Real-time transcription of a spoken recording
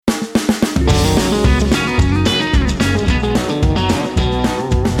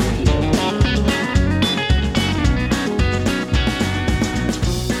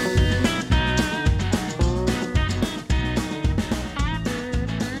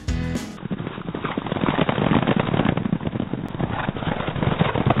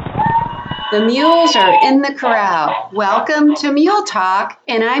The mules are in the corral. Welcome to Mule Talk,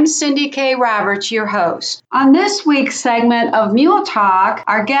 and I'm Cindy K. Roberts, your host. On this week's segment of Mule Talk,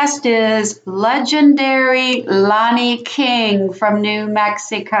 our guest is legendary Lonnie King from New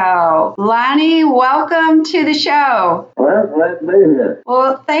Mexico. Lonnie, welcome to the show. Well, glad to be here.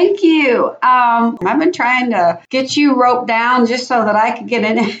 Well, thank you. I've been trying to get you roped down just so that I could get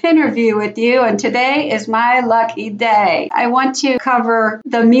an interview with you, and today is my lucky day. I want to cover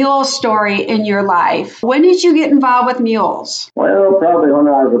the mule story in your life. When did you get involved with mules? Well, probably when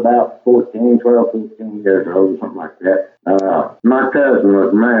I was about 14 years old, something like that. My cousin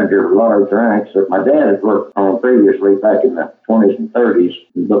was manager of a large ranch that my dad had worked on previously back in the 20s and 30s,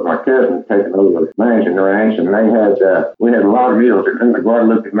 but my cousin had taken over managing the ranch, and we had a lot of mules in the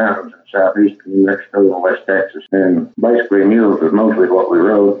Guadalupe Mountains in southeast New Mexico and West Texas, and basically mules was mostly what we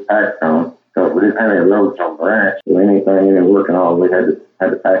rode, packed on, because we didn't have any roads on the ranch, so any working all, we had to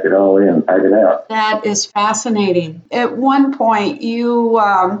pack it all in and pack it out. That is fascinating. At one point, you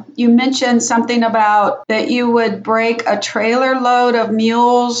mentioned something about that you would break a trailer load of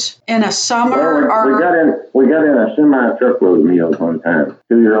mules in a summer. We got in a semi-truckload of mules one time,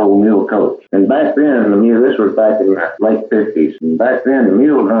 2-year-old mule coach. And back then, this was back in the late 50s. And back then, the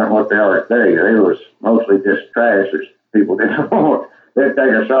mules aren't what they are today. They was mostly just trash that people didn't want. They'd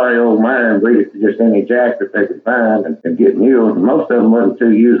take a sorry old mare and breed it to just any jack that they could find and get mules. And most of them wasn't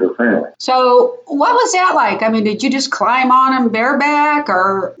too user-friendly. So what was that like? I mean, did you just climb on them bareback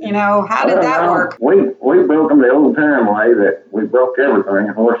or, how did that work? We broke them the old-time way that we broke everything,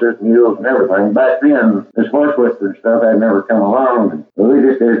 horses, mules, and everything. Back then, this horse whisperer and stuff had never come along. And we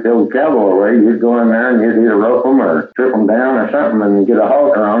just did it the old cowboy way. You'd go in there and you'd either rope them or trip them down or something and get a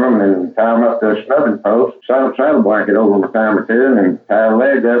halter on them and tie them up to a snubbing post, saddle blanket over them a time or two, and then tie a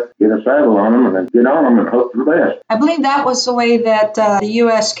leg up, get a saddle on them, and then get on them and hope for the best. I believe that was the way that the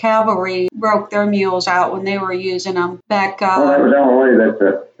U.S. Cavalry broke their mules out when they were using them back. Well, that was the only way that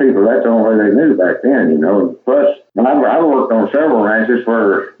that's the only way they knew back then, And plus, I worked on several ranches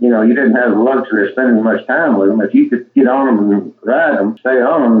where, you didn't have the luxury of spending much time with them. If you could get on them and ride them, stay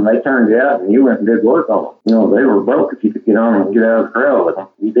on them, and they turned you out and you went and did work on them. They were broke if you could get on them and get out of the corral with them.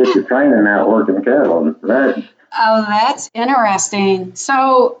 You did your training out working cattle and riding. Oh, that's interesting.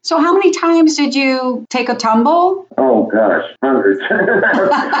 So how many times did you take a tumble? Oh, gosh, hundreds.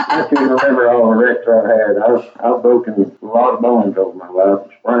 I can't remember all the wrecks I had. I've broken a lot of bones over my life,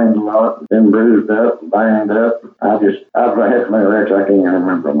 sprained a lot, been bruised up, banged up. I've had so many wrecks, I can't even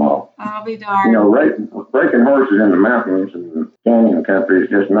remember them all. I'll be darned. Breaking horses in the mountains and canyon country is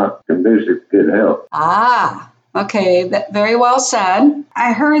just not conducive to good health. Ah, okay, very well said.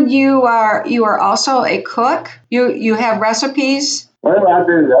 I heard you are also a cook. You have recipes. Well, I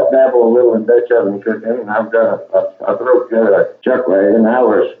do. I dabble a little in Dutch oven cooking, and I've got I throw together a chuck wagon. I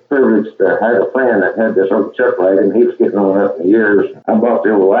was privileged to have a friend that had this old chuck wagon. He was getting on up in the years. I bought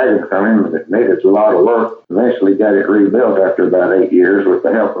the old wagon from him, and it needed a lot of work. Eventually got it rebuilt after about 8 years with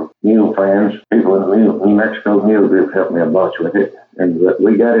the help of mule friends. People in the New Mexico Mule Group helped me a bunch with it, and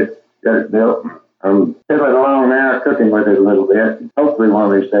we got it built. I'm piddling along now, cooking with it a little bit. Hopefully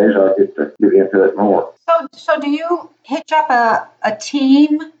one of these days I'll get into it more. So do you hitch up a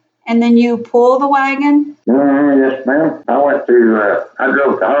team and then you pull the wagon? Yes, ma'am. I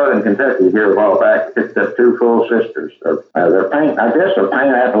drove to Harlan, Kentucky here a while back, picked up 2 full sisters. They're paint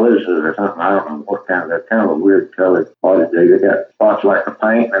Appaloosas or something. I don't know what kind. They're kind of a weird colored oddity. They got spots like the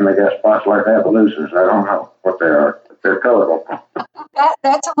paint and they got spots like Appaloosas. I don't know what they are. They're colorful.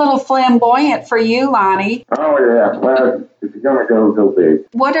 That's a little flamboyant for you, Lonnie. Oh, yeah. Well, if you're going to go big.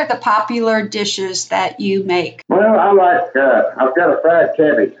 What are the popular dishes that you make? Well, I've got a fried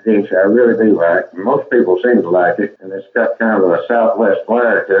cabbage dish I really do like. Most people seem to like it, and it's got kind of a Southwest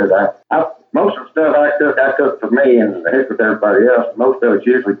flair to it. Most of the stuff I cook for me and heck with everybody else. Most of it's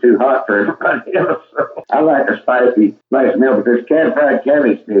usually too hot for everybody else. So I like a spicy, nice meal. But this fried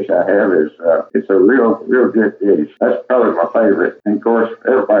cabbage dish I have it's a real good dish. That's probably my favorite. And of course,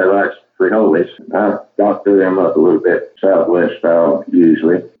 everybody likes frijoles. I doctor them up a little bit, Southwest style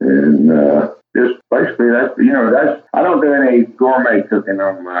usually, and just basically I don't do any gourmet cooking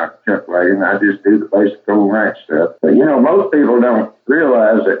on my chuck wagon. I just do the basic old ranch stuff. But most people don't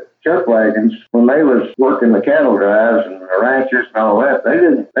realize that chuck wagons, when they was working the cattle drives and the ranches and all that, they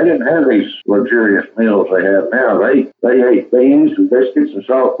didn't have these luxurious meals they have now. They ate beans and biscuits and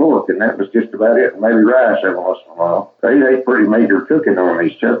salt pork, and that was just about it, and maybe rice every once in a while. They ate pretty major cooking on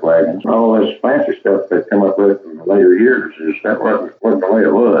these chuck wagons. All this fancy stuff they come up with from the later years. That wasn't the way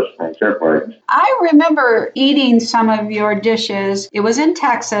it was on separating. I remember eating some of your dishes. It was in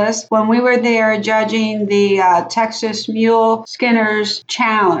Texas when we were there judging the Texas Mule Skinners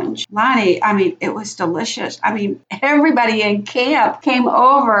Challenge. Lonnie, I mean, it was delicious. I mean, everybody in camp came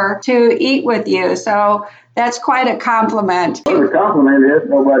over to eat with you. So that's quite a compliment. Well, the compliment is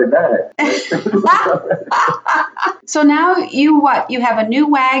nobody died. So now you have a new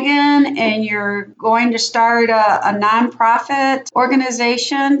wagon and you're going to start a nonprofit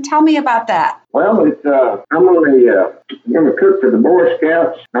organization. Tell me about that. Well, I'm going to cook for the Boy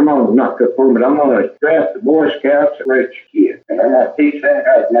Scouts. I'm going to not cook for them, but I'm going to draft the Boy Scouts and raise kids. And I'm going to teach them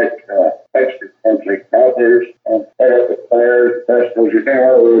how to make extra country outfitters and set up at fairs, festivals. You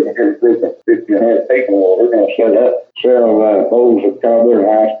know, we're going to get a group of 50 or 100 people. We're going to sell bowls of cobbler and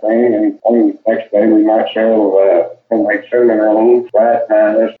ice cream. And on the next day, we might sell homemade cinnamon rolls, fried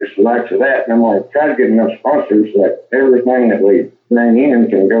pies, just the likes of that. And I'm going to try to get enough sponsors that everything that we bring in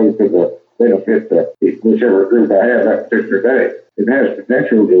can go to the benefit whichever group I have that particular day. It has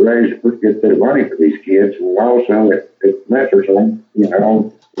potential to raise a pretty good bit of money for these kids, and also it mentors them. You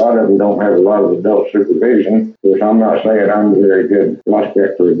know, a lot of them don't have a lot of adult supervision, which I'm not saying I'm a very good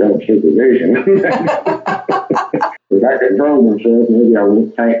prospect for adult supervision. If I control themselves, maybe I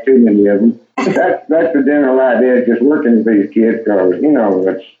won't tank too many of them. That's the general idea, just working with these kids, because, you know,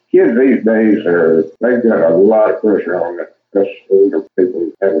 kids these days they've got a lot of pressure on them. That's older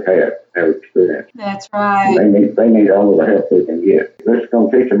people have experience. That's right. They need all the help they can get. This is going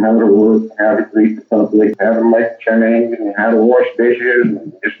to teach them how to work, how to greet the public, how to make change, and how to wash dishes,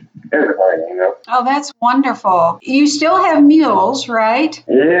 and just everything, you know. Oh, that's wonderful. You still have mules, right?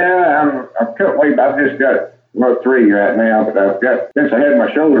 Yeah, I've cut weight. I've just got 3 right now, but since I had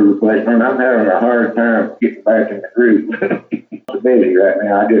my shoulder replacement, I'm having a hard time getting back in the groove. I'm busy right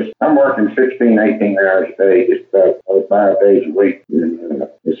now. I'm working 16, 18 hours a day, just about 5 days a week. And,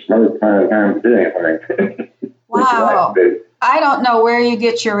 it's hard to find time to do anything. Wow. I don't know where you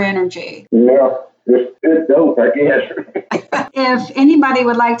get your energy. Well, it's dope, I guess. If anybody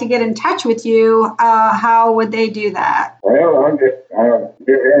would like to get in touch with you, how would they do that? Well, I'm just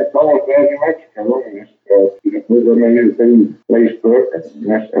here in Colorado, New Mexico, and you can put them in through Facebook, and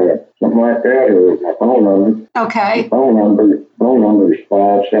that's something like that, or my phone number. Okay. The phone number is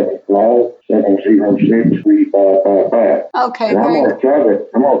 575-706-3555. Okay. And I'm gonna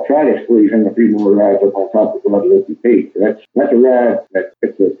try to squeeze in a few more rides up on top of Guadalupe Peak. That's a ride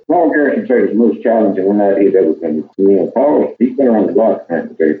Paul Garrison said it's the most challenging ride he's ever been. You know, Paul, he's been around the block, I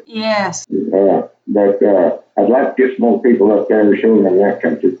think. Yes. But I'd like to get some more people up there showing them that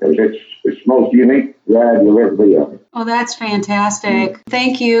country, because it's the most unique ride you'll ever be on. Well, that's fantastic.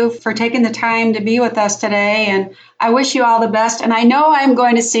 Thank you for taking the time to be with us today, and I wish you all the best. And I know I'm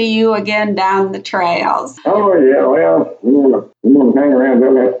going to see you again down the trails. Oh, yeah. Well, I'm going to hang around.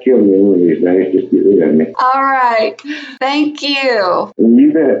 They'll have to kill me one of these days. Just get rid of me. All right. Thank you.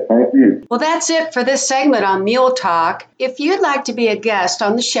 You bet. Thank you. Well, that's it for this segment on Mule Talk. If you'd like to be a guest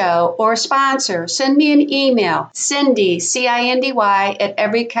on the show or a sponsor, send me an email, Cindy, CINDY, at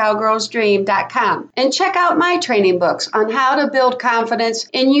everycowgirlsdream.com. And check out my training books on how to build confidence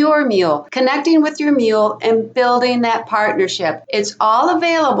in your mule, connecting with your mule, and building that partnership. It's all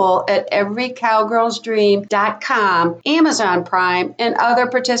available at everycowgirlsdream.com, Amazon Prime, and other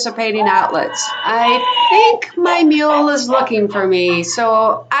participating outlets. I think my mule is looking for me,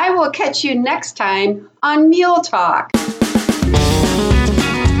 so I will catch you next time on Mule Talk.